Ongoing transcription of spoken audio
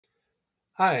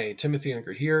Hi, Timothy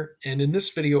Unkert here, and in this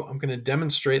video I'm going to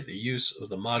demonstrate the use of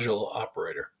the modulo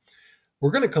operator.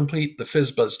 We're going to complete the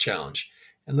Fizzbuzz challenge.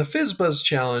 And the Fizzbuzz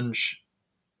challenge,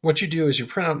 what you do is you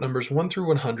print out numbers 1 through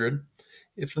 100.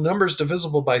 If the number is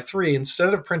divisible by 3,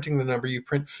 instead of printing the number, you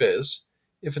print Fizz.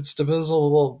 If it's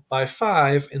divisible by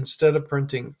 5, instead of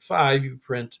printing 5, you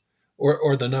print,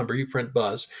 or the number, you print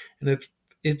Buzz. And if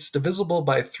it's divisible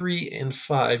by 3 and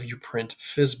 5, you print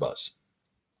Fizzbuzz.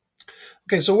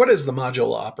 Okay, so what is the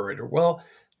modulo operator? Well,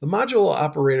 the modulo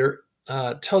operator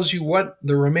tells you what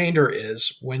the remainder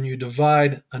is when you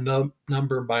divide a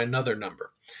number by another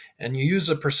number. And you use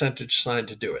a percentage sign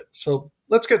to do it. So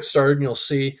let's get started and you'll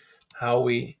see how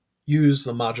we use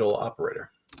the modulo operator.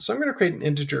 So I'm going to create an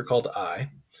integer called I.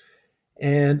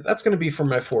 And that's going to be for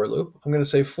my for loop. I'm going to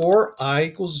say for I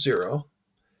equals 0.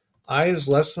 I is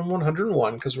less than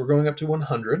 101 because we're going up to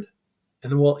 100.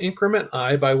 And then we'll increment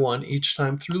I by 1 each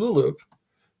time through the loop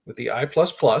with the I++.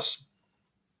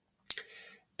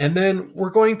 And then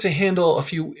we're going to handle a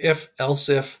few if, else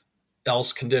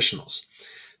conditionals.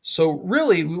 So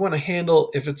really, we want to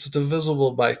handle if it's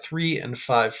divisible by 3 and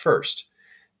 5 first.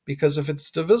 Because if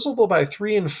it's divisible by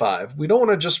 3 and 5, we don't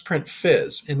want to just print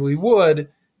Fizz. And we would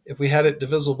if we had it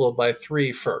divisible by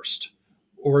 3 first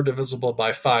or divisible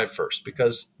by 5 first.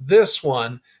 Because this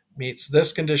one meets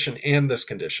this condition and this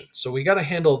condition. So we got to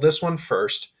handle this one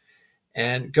first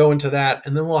and go into that,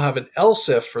 and then we'll have an else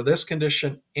if for this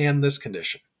condition and this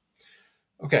condition.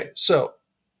 Okay, so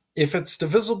if it's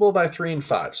divisible by 3 and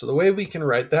 5, so the way we can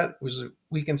write that is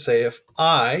we can say if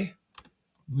I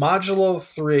modulo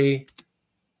 3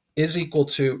 is equal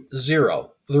to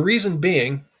 0. The reason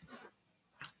being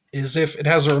is if it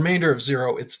has a remainder of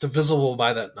 0, it's divisible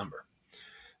by that number.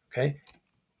 Okay,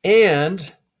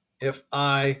 and if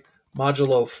I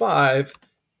modulo 5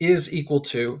 is equal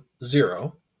to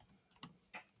 0,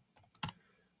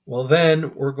 well,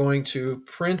 then we're going to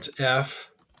printf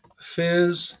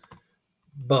Fizzbuzz.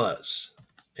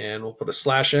 And we'll put a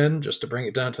slash n just to bring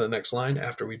it down to the next line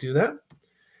after we do that.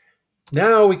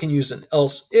 Now we can use an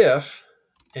else if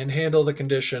and handle the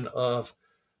condition of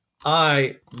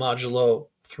I modulo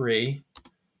 3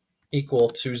 equal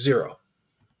to 0.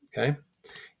 Okay.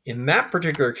 In that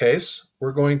particular case,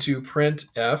 we're going to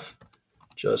printf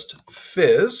just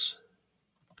Fizz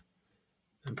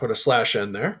and put a slash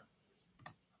n there.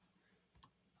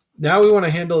 Now we want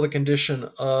to handle the condition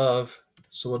of,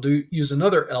 so we'll use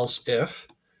another else if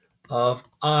of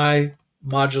I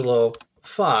modulo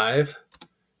 5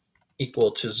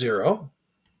 equal to 0.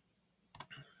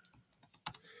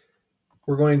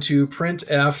 We're going to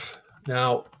printf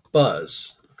now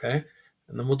Buzz, okay?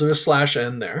 And then we'll do a slash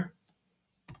n there,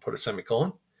 put a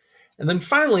semicolon. And then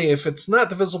finally, if it's not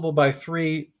divisible by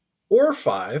 3 or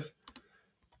 5,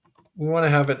 we want to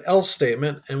have an else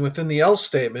statement. And within the else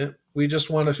statement, we just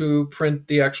want to print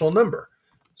the actual number.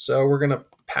 So we're going to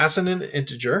pass in an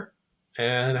integer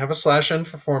and have a slash n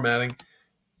for formatting.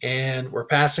 And we're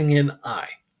passing in I.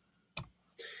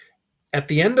 At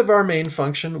the end of our main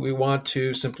function, we want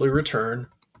to simply return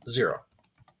 0.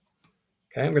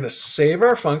 Okay, I'm going to save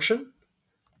our function.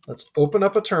 Let's open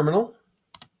up a terminal.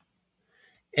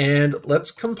 And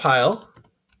let's compile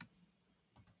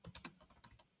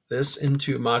this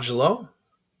into modulo.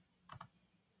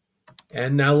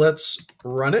 And now let's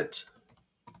run it.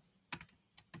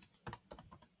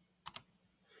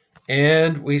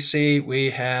 And we see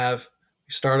we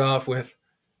start off with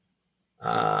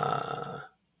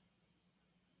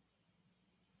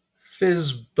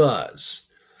Fizzbuzz.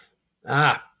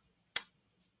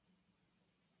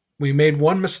 We made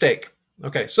one mistake.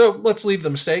 Okay, so let's leave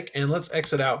the mistake and let's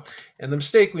exit out. And the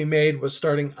mistake we made was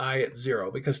starting I at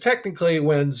 0, because technically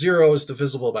when 0 is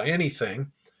divisible by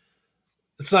anything,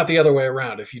 it's not the other way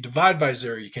around. If you divide by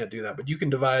 0, you can't do that, but you can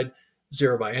divide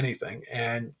 0 by anything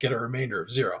and get a remainder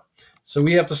of 0. So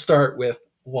we have to start with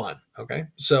 1, okay?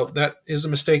 So that is a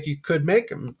mistake you could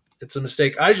make. It's a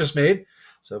mistake I just made,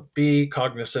 so be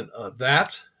cognizant of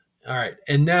that. All right,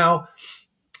 and now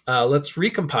let's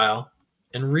recompile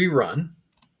and rerun.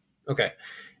 Okay,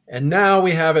 and now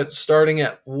we have it starting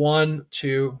at 1,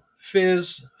 2,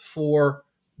 Fizz, 4,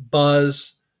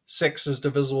 Buzz, 6 is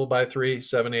divisible by 3,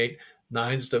 7, 8,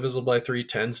 9 is divisible by 3,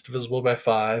 10 is divisible by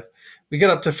 5. We get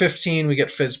up to 15, we get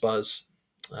Fizzbuzz.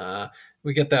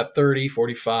 We get that 30,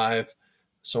 45,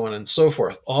 so on and so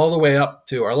forth, all the way up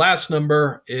to our last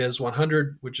number is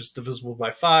 100, which is divisible by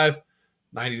 5.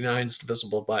 99 is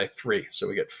divisible by 3, so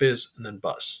we get Fizz and then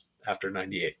Buzz after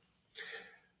 98.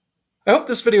 I hope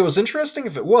this video was interesting.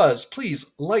 If it was,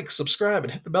 please like, subscribe,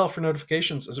 and hit the bell for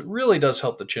notifications, as it really does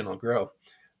help the channel grow.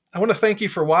 I want to thank you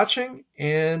for watching,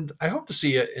 and I hope to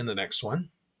see you in the next one.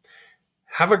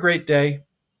 Have a great day.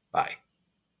 Bye.